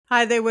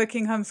Hi there,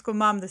 working homeschool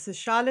mom. This is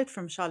Charlotte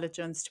from Charlotte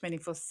Jones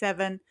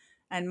 24/7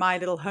 and My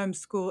Little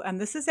Homeschool.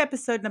 And this is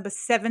episode number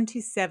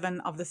 77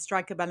 of the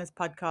Strike a Balance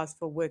podcast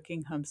for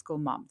working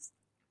homeschool moms.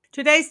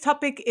 Today's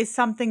topic is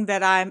something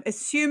that I'm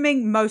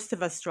assuming most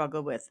of us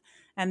struggle with,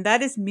 and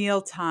that is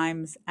meal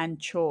times and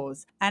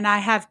chores. And I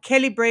have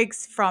Kelly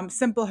Briggs from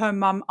Simple Home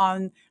Mom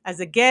on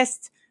as a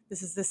guest.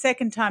 This is the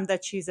second time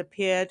that she's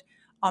appeared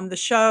on the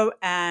show,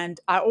 and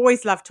I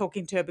always love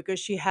talking to her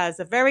because she has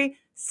a very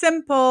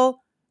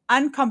simple,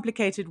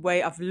 uncomplicated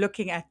way of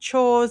looking at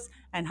chores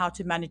and how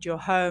to manage your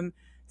home.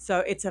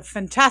 So it's a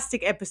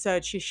fantastic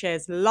episode. She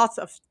shares lots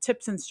of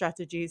tips and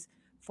strategies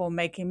for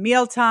making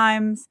meal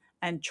times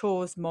and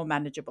chores more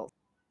manageable.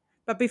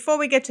 But before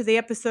we get to the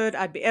episode,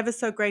 I'd be ever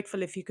so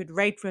grateful if you could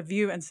rate,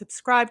 review, and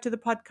subscribe to the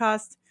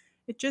podcast.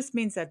 It just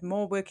means that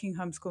more working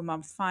homeschool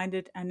moms find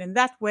it, and in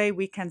that way,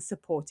 we can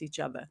support each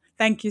other.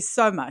 Thank you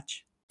so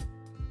much.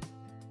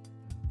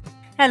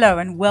 Hello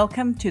and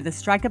welcome to the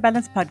Strike a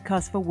Balance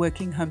podcast for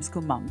working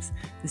homeschool moms.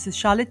 This is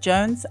Charlotte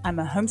Jones. I'm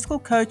a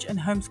homeschool coach and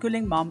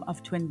homeschooling mom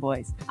of twin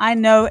boys. I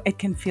know it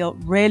can feel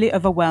really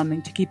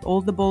overwhelming to keep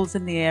all the balls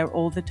in the air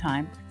all the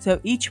time.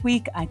 So each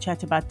week I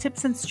chat about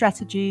tips and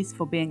strategies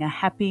for being a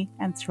happy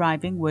and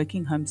thriving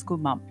working homeschool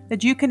mom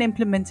that you can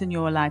implement in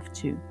your life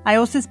too. I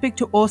also speak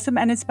to awesome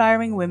and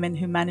inspiring women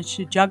who manage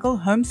to juggle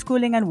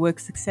homeschooling and work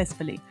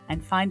successfully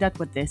and find out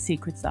what their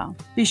secrets are.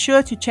 Be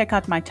sure to check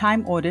out my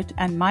time audit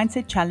and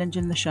mindset challenge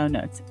in the show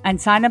notes and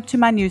sign up to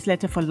my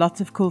newsletter for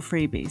lots of cool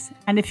freebies.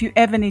 And if you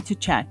ever need to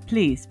chat,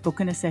 please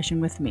book in a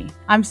session with me.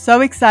 I'm so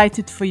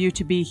excited for you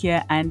to be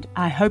here and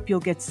I hope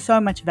you'll get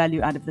so much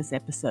value out of this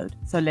episode.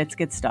 So let's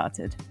get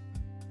started.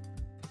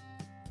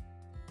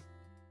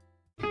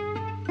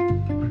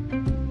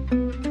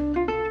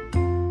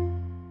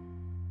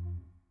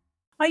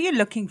 Are you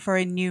looking for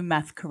a new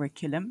math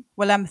curriculum?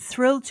 Well, I'm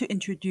thrilled to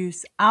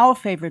introduce our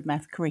favorite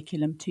math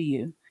curriculum to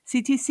you.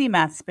 CTC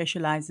Math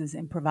specializes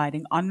in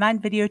providing online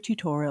video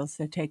tutorials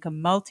that take a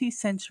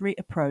multi-sensory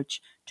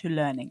approach to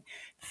learning.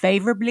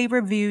 Favorably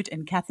reviewed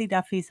in Kathy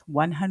Duffy's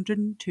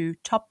 102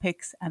 Top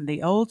Picks and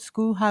the Old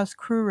Schoolhouse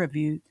Crew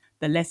Review,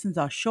 the lessons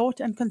are short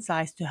and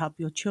concise to help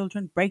your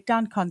children break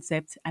down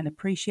concepts and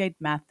appreciate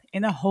math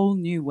in a whole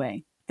new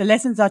way. The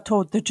lessons are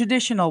taught the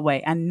traditional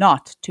way and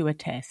not to a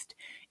test.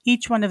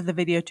 Each one of the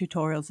video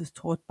tutorials is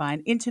taught by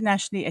an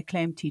internationally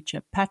acclaimed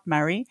teacher, Pat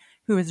Murray,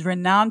 who is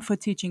renowned for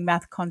teaching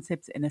math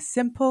concepts in a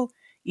simple,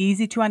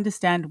 easy to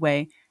understand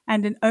way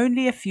and in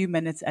only a few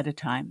minutes at a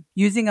time.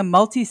 Using a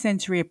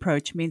multi-sensory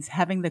approach means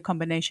having the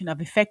combination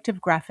of effective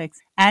graphics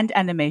and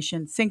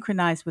animation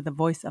synchronized with the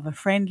voice of a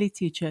friendly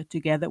teacher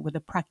together with a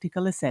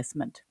practical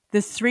assessment.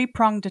 This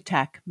three-pronged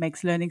attack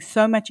makes learning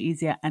so much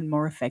easier and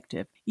more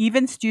effective.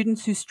 Even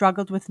students who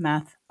struggled with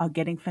math are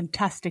getting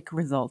fantastic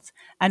results,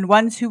 and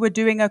ones who were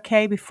doing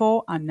okay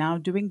before are now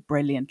doing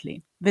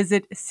brilliantly.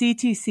 Visit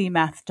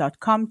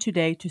ctcmath.com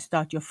today to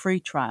start your free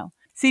trial.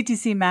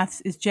 CTC Maths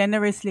is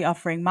generously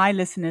offering my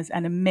listeners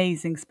an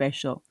amazing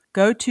special.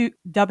 Go to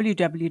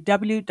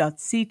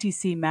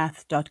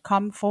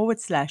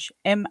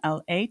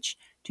www.ctcmath.com/MLH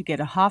to get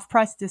a half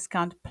price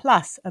discount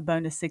plus a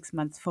bonus 6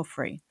 months for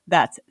free.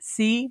 That's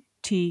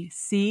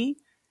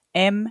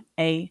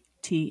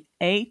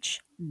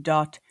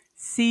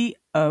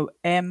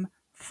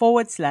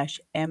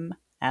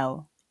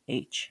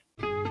ctcmath.com/MLH.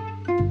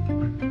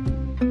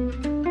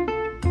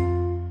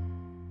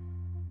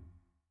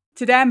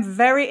 Today, I'm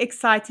very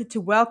excited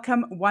to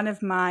welcome one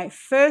of my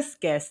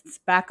first guests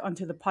back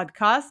onto the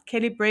podcast.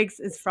 Kelly Briggs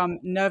is from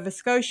Nova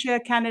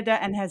Scotia,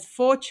 Canada, and has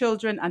 4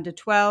 children under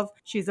 12.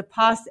 She's a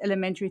past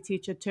elementary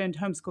teacher turned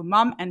homeschool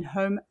mom and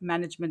home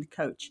management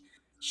coach.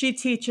 She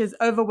teaches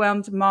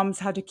overwhelmed moms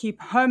how to keep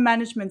home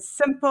management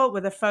simple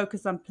with a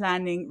focus on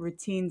planning,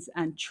 routines,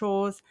 and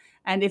chores.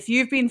 And if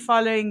you've been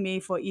following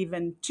me for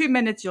even 2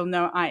 minutes, you'll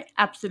know I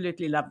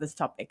absolutely love this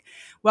topic.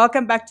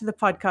 Welcome back to the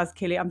podcast,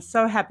 Kelly. I'm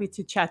so happy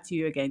to chat to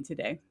you again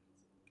today.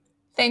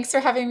 Thanks for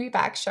having me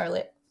back,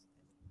 Charlotte.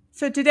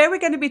 So today we're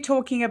going to be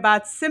talking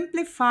about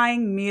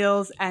simplifying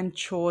meals and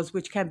chores,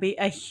 which can be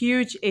a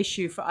huge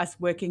issue for us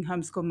working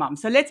homeschool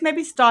moms. So let's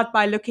maybe start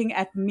by looking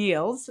at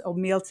meals or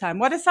mealtime.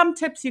 What are some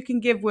tips you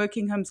can give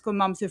working homeschool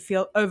moms who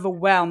feel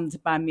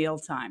overwhelmed by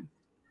mealtime?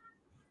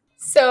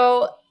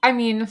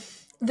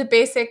 The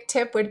basic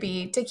tip would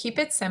be to keep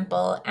it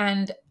simple.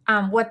 And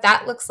what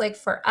that looks like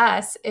for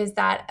us is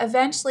that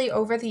eventually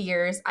over the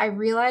years, I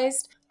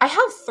realized I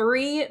have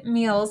 3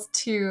 meals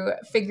to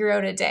figure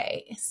out a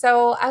day.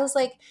 So I was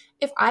like,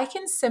 if I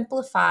can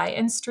simplify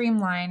and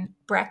streamline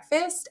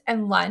breakfast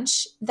and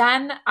lunch,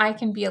 then I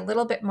can be a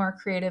little bit more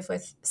creative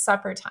with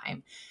supper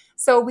time.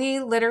 So we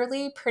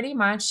literally pretty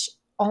much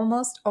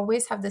almost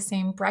always have the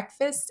same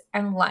breakfast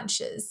and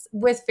lunches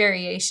with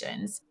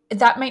variations.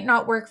 That might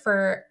not work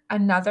for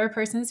another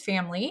person's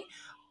family,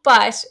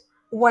 but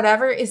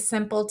whatever is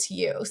simple to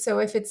you. So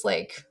if it's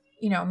like,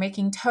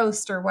 making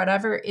toast or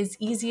whatever is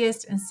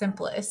easiest and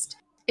simplest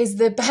is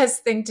the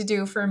best thing to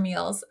do for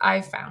meals,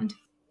 I've found.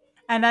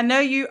 And I know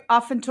you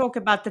often talk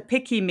about the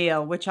picky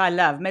meal, which I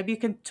love. Maybe you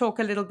can talk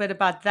a little bit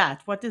about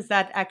that. What does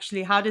that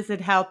actually, how does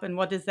it help and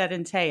what does that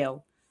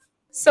entail?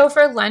 So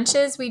for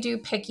lunches, we do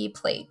picky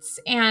plates.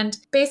 And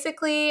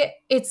basically,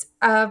 it's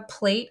a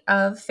plate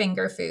of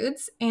finger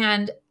foods.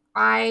 And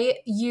I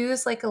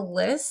use like a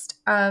list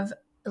of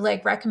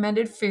like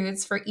recommended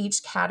foods for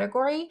each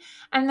category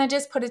and then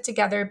just put it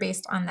together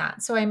based on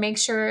that. So I make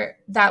sure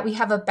that we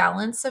have a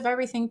balance of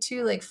everything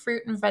too, like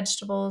fruit and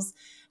vegetables,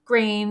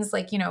 grains,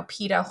 like,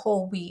 pita,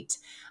 whole wheat,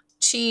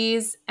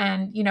 cheese,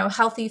 and,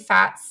 healthy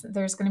fats.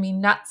 There's going to be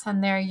nuts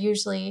on there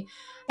usually.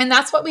 And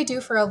that's what we do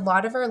for a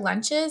lot of our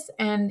lunches.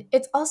 And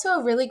it's also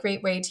a really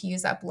great way to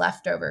use up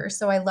leftovers.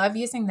 So I love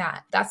using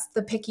that. That's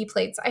the picky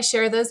plates. I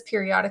share those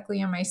periodically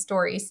in my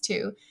stories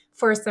too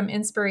for some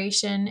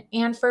inspiration.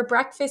 And for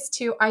breakfast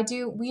too,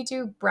 we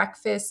do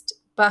breakfast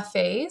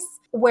buffets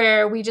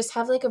where we just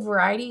have like a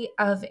variety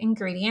of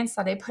ingredients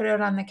that I put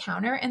out on the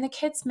counter and the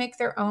kids make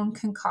their own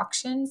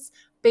concoctions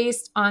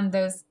based on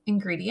those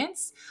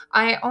ingredients.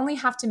 I only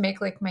have to make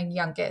like my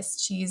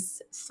youngest.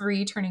 She's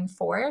 3 turning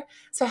 4.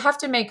 So I have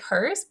to make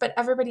hers, but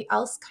everybody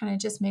else kind of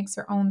just makes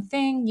their own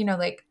thing,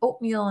 like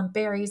oatmeal and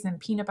berries and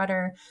peanut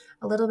butter,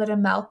 a little bit of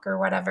milk or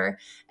whatever.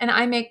 And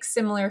I make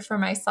similar for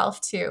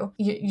myself too,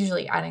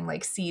 usually adding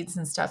like seeds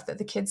and stuff that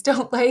the kids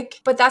don't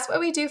like. But that's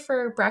what we do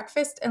for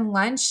breakfast and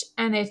lunch.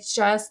 And it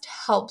just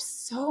helps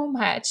so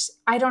much.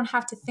 I don't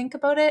have to think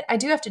about it. I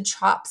do have to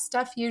chop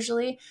stuff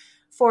usually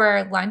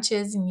for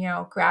lunches and,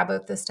 grab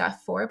out the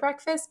stuff for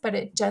breakfast, but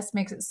it just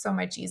makes it so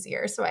much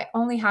easier. So I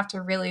only have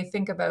to really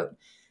think about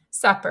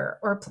supper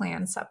or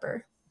plan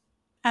supper.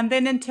 And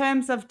then in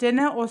terms of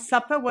dinner or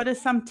supper, what are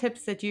some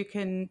tips that you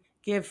can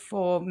give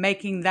for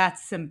making that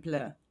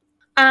simpler?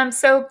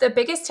 So the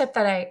biggest tip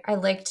that I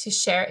like to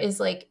share is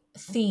like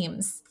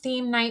themes.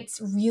 Theme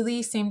nights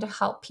really seem to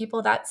help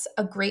people. That's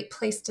a great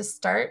place to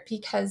start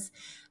because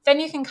then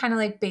you can kind of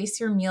like base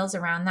your meals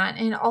around that.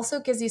 And it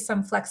also gives you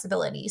some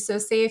flexibility. So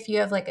say if you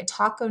have like a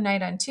taco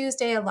night on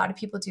Tuesday, a lot of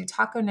people do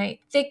taco night.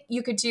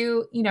 You could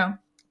do,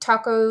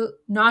 taco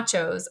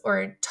nachos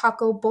or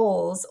taco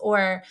bowls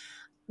or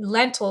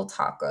lentil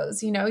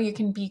tacos. You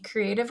can be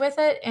creative with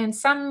it. And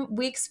some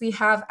weeks we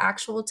have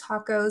actual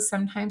tacos,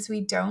 sometimes we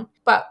don't.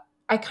 But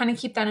I kind of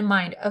keep that in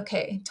mind.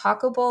 Okay,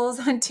 taco bowls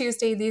on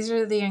Tuesday, these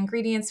are the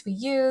ingredients we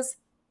use.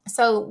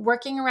 So,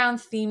 working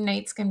around theme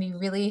nights can be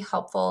really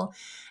helpful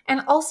and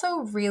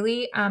also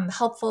really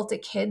helpful to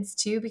kids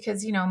too,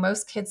 because,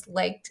 most kids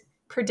like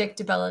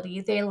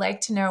predictability. They like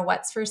to know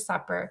what's for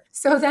supper.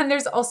 So then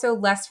there's also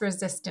less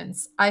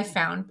resistance. I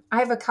found I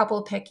have a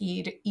couple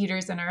picky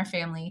eaters in our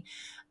family,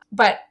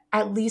 but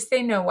at least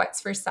they know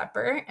what's for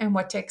supper and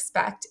what to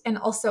expect. And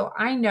also,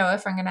 I know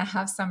if I'm going to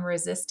have some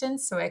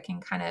resistance, so I can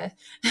kind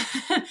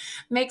of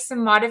make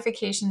some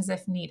modifications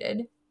if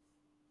needed.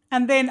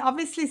 And then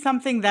obviously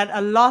something that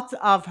a lot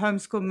of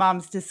homeschool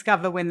moms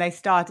discover when they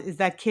start is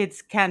that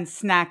kids can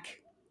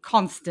snack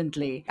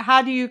constantly.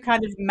 How do you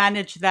kind of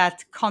manage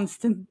that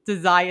constant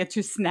desire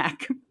to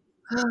snack?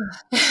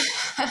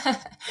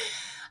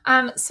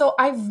 So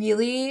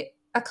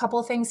a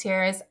couple things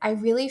here is I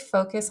really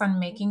focus on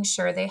making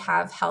sure they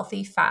have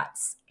healthy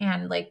fats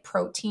and like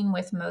protein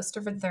with most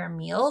of their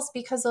meals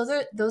because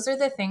those are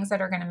the things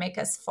that are going to make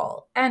us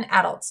full and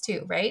adults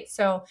too, right?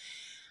 So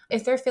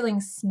if they're feeling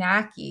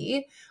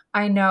snacky,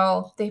 I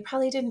know they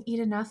probably didn't eat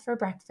enough for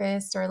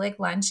breakfast or like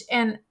lunch.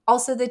 And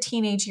also the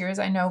teenage years,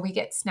 I know we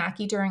get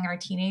snacky during our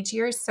teenage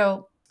years.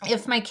 So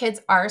if my kids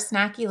are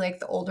snacky, like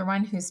the older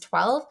one who's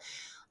 12,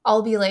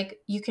 I'll be like,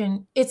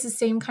 it's the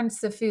same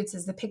kinds of foods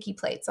as the picky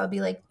plates. I'll be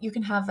like, you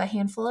can have a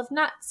handful of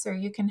nuts, or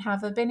you can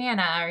have a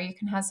banana, or you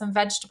can have some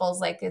vegetables.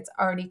 Like it's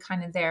already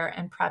kind of there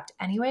and prepped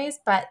anyways.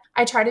 But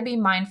I try to be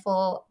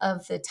mindful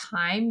of the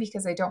time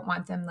because I don't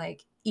want them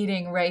like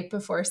eating right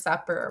before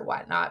supper or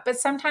whatnot. But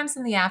sometimes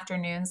in the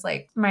afternoons,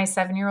 like my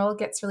 7-year-old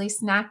gets really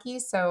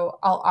snacky. So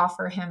I'll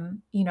offer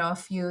him, a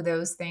few of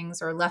those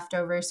things or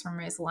leftovers from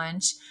his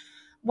lunch.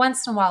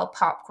 Once in a while,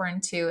 popcorn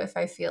too, if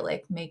I feel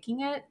like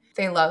making it.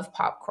 They love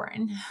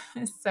popcorn.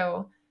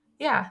 So,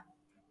 yeah.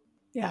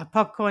 Yeah,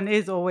 popcorn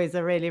is always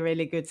a really,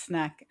 really good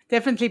snack.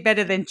 Definitely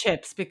better than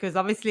chips because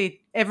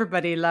obviously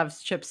everybody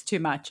loves chips too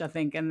much, I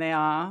think, and they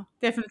are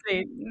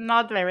definitely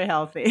not very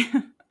healthy.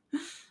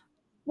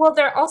 Well,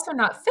 they're also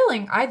not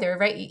filling either,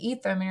 right? You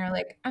eat them and you're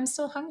like, I'm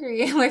still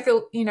hungry, like,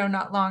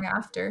 not long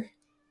after.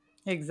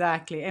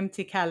 Exactly.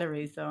 Empty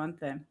calories, though,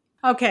 aren't they?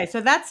 Okay, so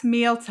that's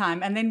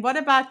mealtime. And then what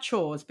about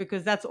chores?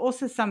 Because that's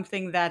also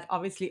something that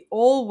obviously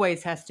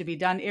always has to be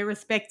done,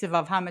 irrespective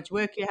of how much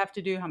work you have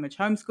to do, how much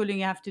homeschooling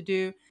you have to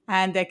do.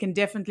 And they can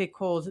definitely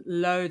cause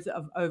loads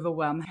of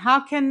overwhelm.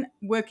 How can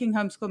working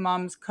homeschool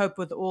moms cope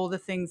with all the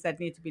things that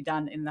need to be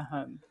done in the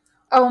home?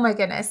 Oh my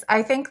goodness.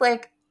 I think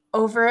like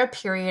over a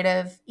period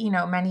of,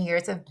 many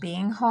years of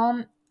being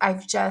home,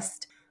 I've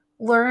just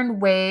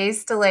learned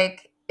ways to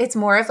like, it's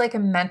more of like a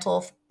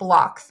mental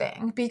block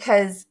thing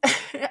because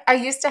I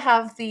used to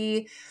have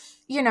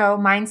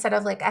mindset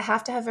of like, I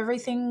have to have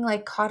everything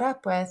like caught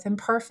up with and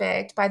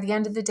perfect by the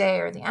end of the day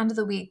or the end of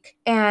the week.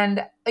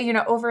 And,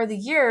 over the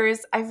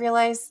years, I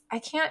realized I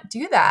can't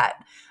do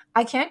that.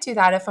 I can't do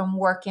that if I'm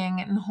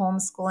working and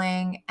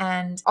homeschooling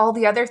and all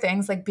the other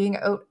things like being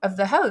out of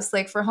the house,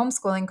 like for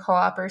homeschooling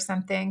co-op or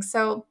something.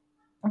 So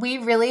we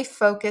really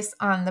focus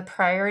on the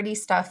priority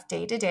stuff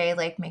day to day,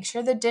 like make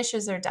sure the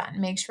dishes are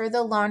done, make sure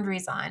the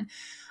laundry's on,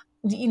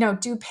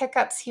 do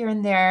pickups here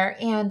and there.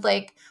 And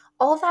like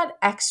all that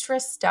extra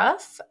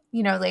stuff,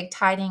 like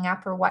tidying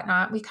up or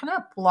whatnot, we kind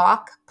of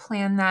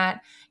plan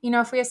that.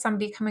 If we have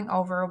somebody coming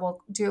over,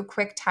 we'll do a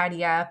quick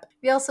tidy up.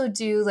 We also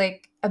do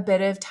like a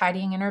bit of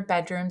tidying in our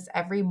bedrooms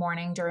every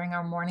morning during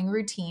our morning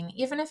routine,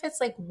 even if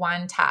it's like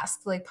one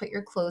task, like put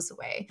your clothes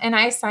away. And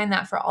I assign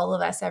that for all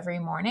of us every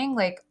morning.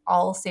 Like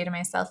I'll say to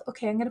myself,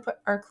 okay, I'm going to put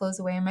our clothes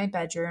away in my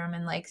bedroom.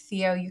 And like,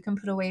 Theo, you can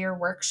put away your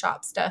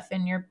workshop stuff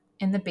in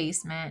the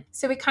basement.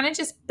 So we kind of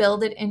just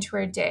build it into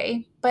our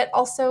day, but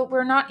also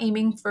we're not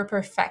aiming for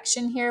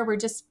perfection here. We're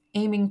just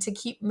aiming to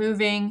keep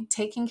moving,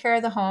 taking care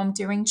of the home,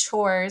 doing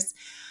chores,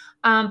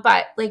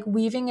 but like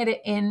weaving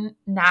it in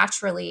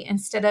naturally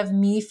instead of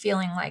me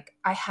feeling like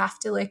I have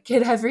to like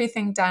get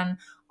everything done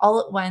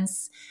all at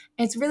once.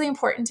 It's really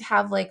important to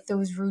have like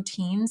those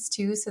routines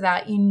too, so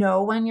that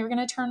when you're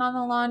going to turn on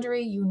the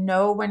laundry,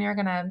 when you're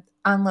going to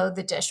unload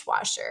the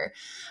dishwasher.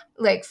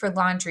 Like for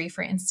laundry,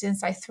 for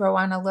instance, I throw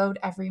on a load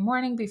every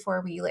morning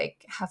before we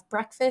like have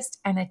breakfast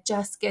and it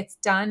just gets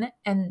done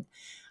and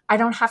I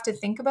don't have to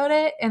think about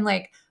it. And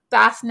like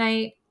bath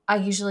night, I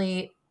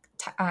usually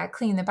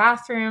clean the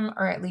bathroom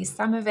or at least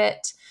some of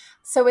it.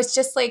 So it's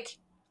just like,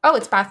 oh,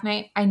 it's bath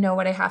night. I know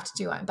what I have to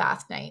do on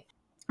bath night,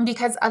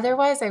 because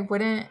otherwise I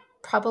wouldn't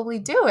probably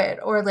do it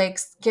or like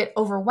get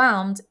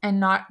overwhelmed and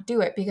not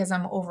do it because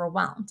I'm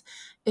overwhelmed.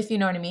 If you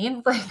know what I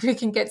mean? Like we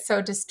can get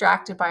so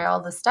distracted by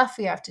all the stuff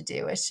we have to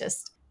do. It's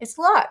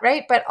a lot,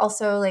 right? But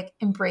also like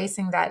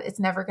embracing that it's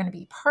never going to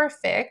be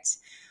perfect,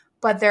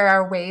 but there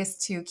are ways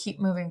to keep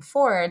moving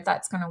forward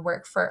that's going to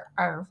work for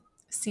our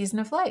season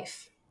of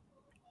life.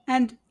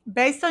 And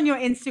based on your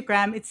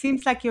Instagram, it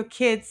seems like your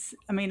kids,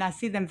 I mean, I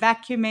see them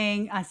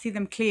vacuuming, I see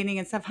them cleaning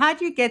and stuff. How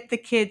do you get the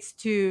kids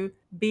to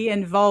be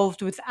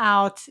involved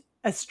without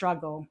a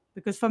struggle?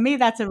 Because for me,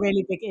 that's a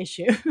really big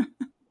issue.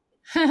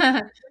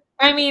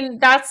 I mean,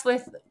 that's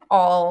with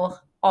all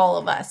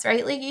of us,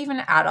 right? Like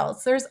even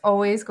adults, there's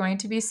always going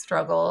to be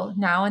struggle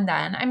now and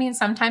then. I mean,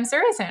 sometimes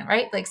there isn't,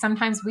 right? Like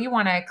sometimes we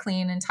want to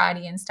clean and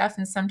tidy and stuff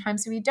and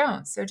sometimes we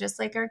don't. So just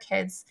like our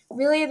kids,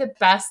 really the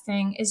best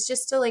thing is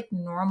just to like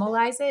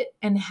normalize it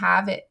and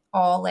have it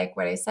all like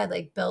what I said,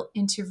 like built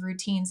into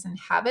routines and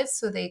habits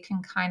so they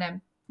can kind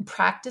of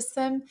practice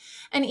them.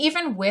 And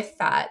even with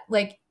that,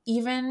 like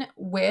even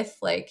with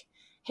like,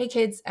 hey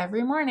kids,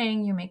 every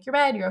morning you make your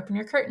bed, you open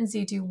your curtains,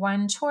 you do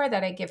one chore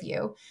that I give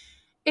you.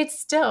 It's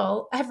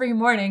still every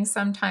morning,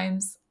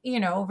 sometimes,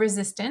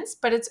 resistance,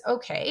 but it's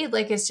okay.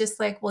 Like, it's just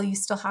like, well, you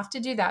still have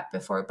to do that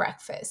before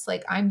breakfast.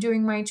 Like, I'm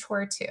doing my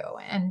chore too.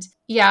 And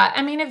yeah,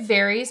 I mean, it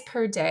varies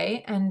per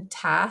day and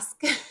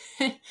task.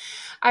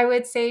 I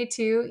would say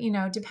too,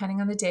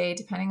 depending on the day,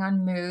 depending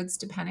on moods,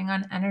 depending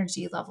on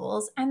energy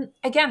levels. And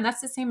again,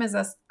 that's the same as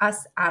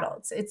us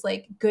adults. It's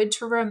like good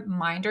to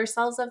remind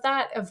ourselves of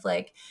that, of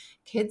like,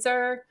 kids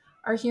are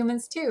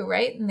humans too,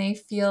 right? And they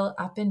feel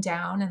up and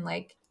down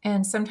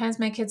and sometimes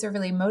my kids are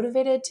really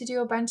motivated to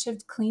do a bunch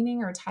of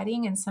cleaning or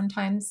tidying and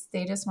sometimes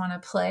they just want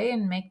to play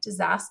and make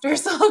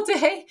disasters all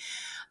day.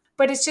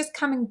 But it's just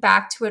coming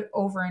back to it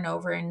over and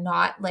over and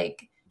not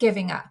like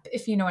giving up,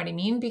 if you know what I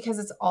mean, because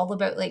it's all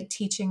about like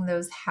teaching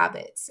those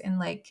habits and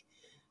like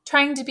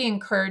trying to be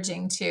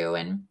encouraging too.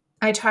 And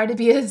I try to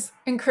be as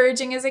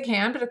encouraging as I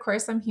can, but of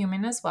course I'm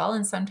human as well.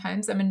 And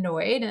sometimes I'm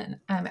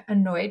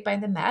annoyed by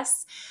the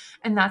mess.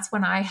 And that's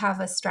when I have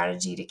a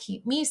strategy to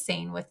keep me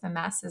sane with the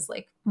mess is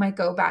like my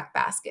go back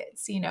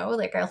baskets,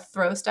 like I'll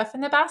throw stuff in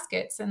the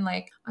baskets and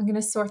like, I'm going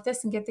to sort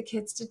this and get the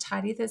kids to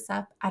tidy this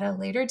up at a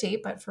later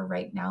date. But for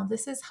right now,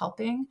 this is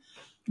helping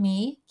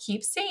me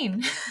keep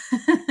sane.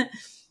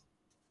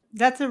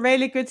 That's a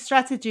really good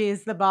strategy,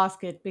 is the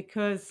basket,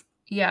 because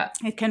Yeah.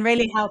 it can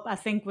really help, I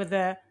think, with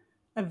a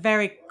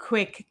very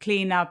quick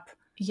cleanup.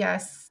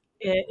 Yes.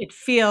 It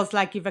feels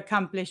like you've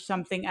accomplished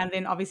something. And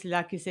then obviously,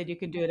 like you said, you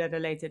can do it at a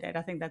later date.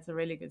 I think that's a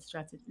really good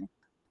strategy.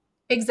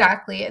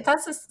 Exactly.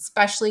 That's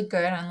especially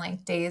good on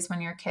like days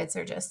when your kids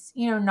are just,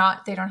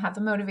 they don't have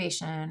the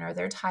motivation or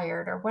they're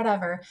tired or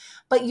whatever,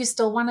 but you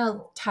still want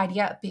to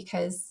tidy up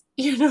because,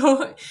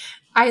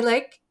 I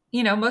like,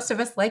 most of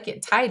us like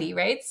it tidy,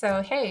 right?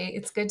 So, hey,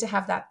 it's good to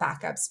have that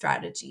backup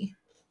strategy.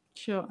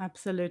 Sure,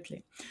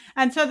 absolutely.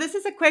 And so this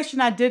is a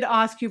question I did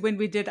ask you when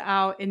we did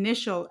our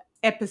initial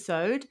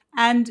episode,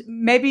 and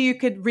maybe you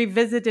could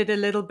revisit it a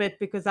little bit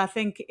because I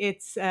think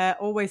it's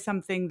always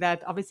something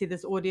that obviously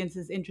this audience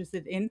is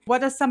interested in.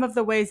 What are some of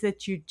the ways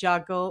that you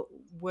juggle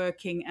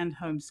working and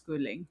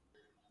homeschooling?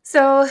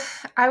 So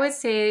I would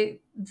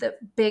say the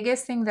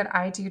biggest thing that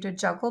I do to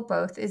juggle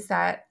both is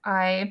that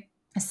I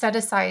set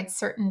aside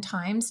certain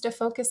times to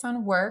focus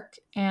on work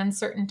and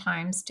certain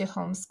times to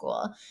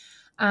homeschool.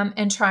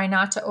 and try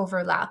not to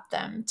overlap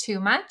them too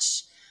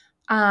much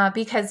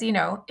because,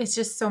 it's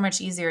just so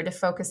much easier to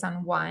focus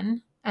on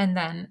one and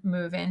then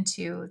move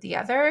into the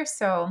other.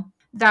 So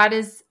that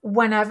is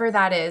whenever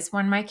that is.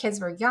 When my kids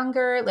were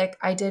younger, like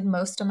I did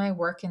most of my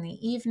work in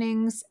the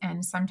evenings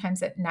and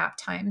sometimes at nap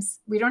times.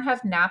 We don't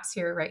have naps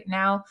here right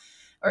now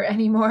or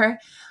anymore.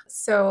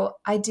 So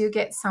I do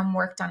get some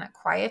work done at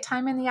quiet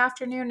time in the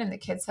afternoon, and the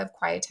kids have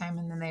quiet time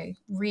and then they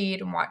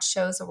read and watch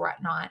shows or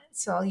whatnot.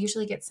 So I'll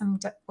usually get some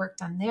work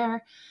done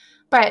there.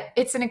 But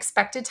it's an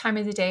expected time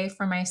of the day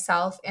for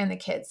myself and the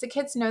kids. The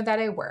kids know that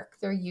I work.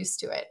 They're used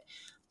to it.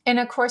 And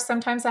of course,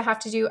 sometimes I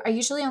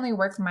usually only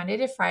work Monday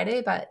to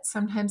Friday, but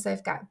sometimes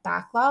I've got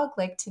backlog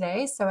like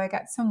today. So I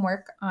got some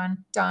work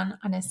done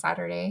on a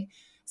Saturday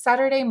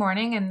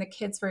morning, and the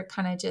kids were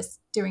kind of just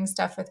doing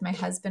stuff with my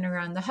husband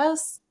around the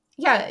house.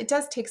 Yeah, it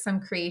does take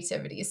some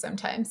creativity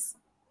sometimes.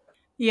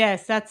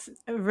 Yes, that's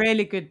a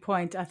really good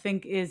point, I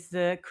think, is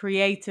the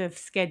creative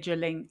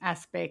scheduling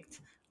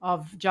aspect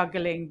of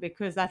juggling,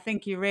 because I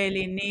think you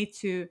really need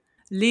to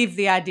leave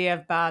the idea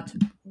about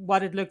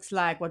what it looks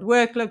like, what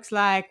work looks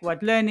like,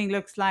 what learning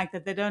looks like,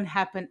 that they don't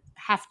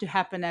have to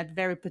happen at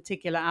very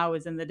particular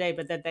hours in the day,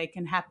 but that they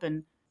can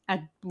happen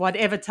at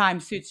whatever time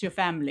suits your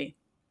family.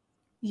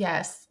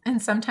 Yes,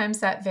 and sometimes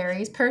that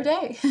varies per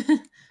day.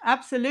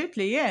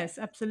 Absolutely, yes,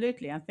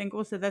 absolutely. I think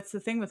also that's the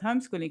thing with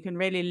homeschooling. You can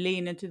really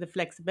lean into the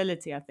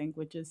flexibility, I think,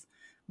 which is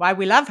why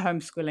we love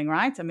homeschooling,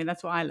 right? I mean,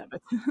 that's why I love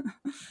it.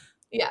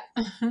 Yeah.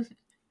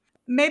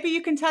 Maybe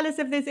you can tell us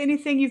if there's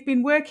anything you've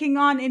been working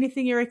on,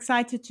 anything you're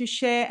excited to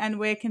share, and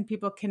where can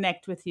people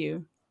connect with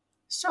you?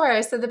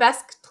 Sure. So the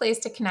best place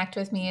to connect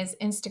with me is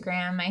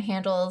Instagram. My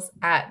handle's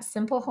at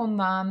Simple Home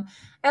Mom.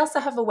 I also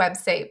have a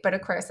website, but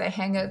of course I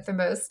hang out the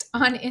most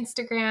on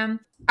Instagram.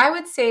 I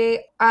would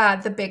say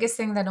the biggest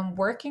thing that I'm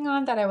working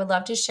on that I would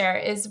love to share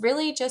is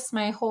really just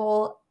my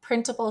whole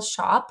printable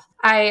shop.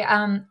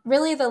 I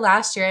really the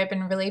last year I've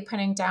been really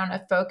putting down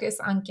a focus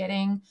on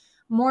getting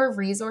more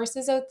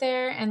resources out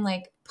there and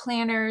like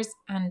planners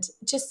and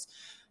just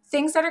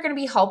things that are going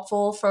to be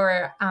helpful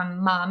for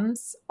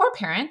moms or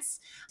parents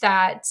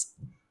that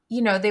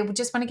they would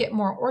just want to get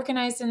more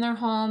organized in their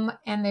home,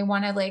 and they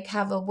want to like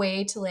have a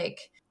way to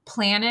like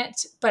plan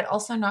it but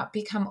also not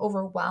become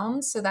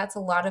overwhelmed. So that's a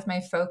lot of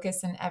my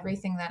focus in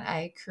everything that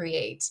I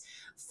create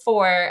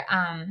for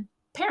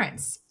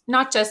parents,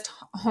 not just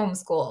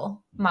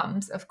homeschool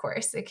moms. Of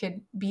course it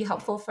could be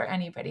helpful for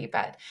anybody,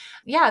 but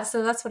yeah,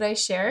 so that's what I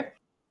share.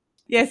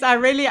 Yes, I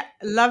really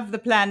love the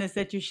planners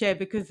that you share,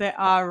 because they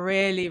are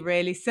really,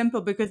 really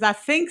simple. Because I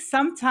think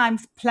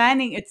sometimes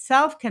planning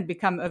itself can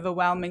become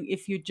overwhelming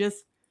if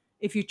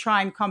you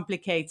try and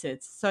complicate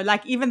it. So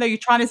like, even though you're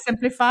trying to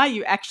simplify,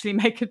 you actually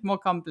make it more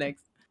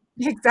complex.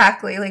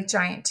 Exactly, like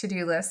giant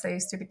to-do lists. I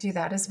used to do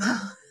that as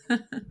well.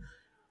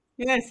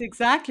 Yes,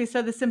 exactly.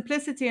 So the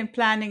simplicity in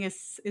planning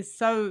is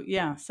so,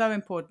 yeah, so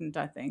important,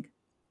 I think.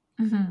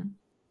 Mhm.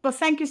 Well,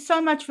 thank you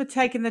so much for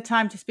taking the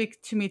time to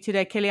speak to me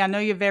today, Kelly. I know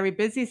you're very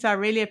busy, so I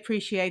really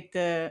appreciate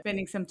the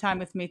spending some time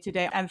with me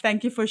today. And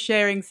thank you for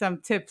sharing some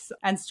tips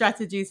and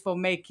strategies for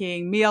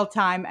making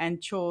mealtime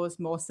and chores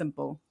more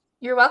simple.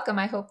 You're welcome.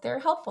 I hope they're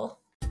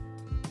helpful.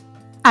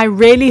 I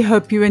really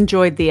hope you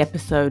enjoyed the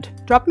episode.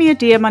 Drop me a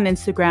DM on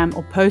Instagram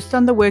or post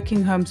on the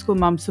Working Homeschool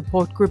Mom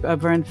support group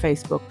over on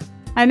Facebook,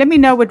 and let me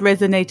know what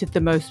resonated the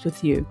most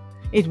with you.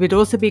 It would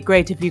also be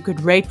great if you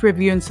could rate,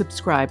 review, and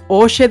subscribe,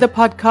 or share the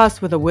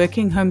podcast with a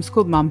working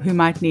homeschool mom who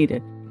might need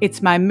it.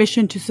 It's my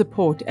mission to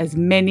support as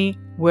many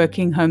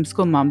working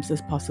homeschool moms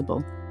as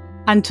possible.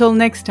 Until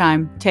next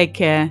time, take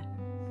care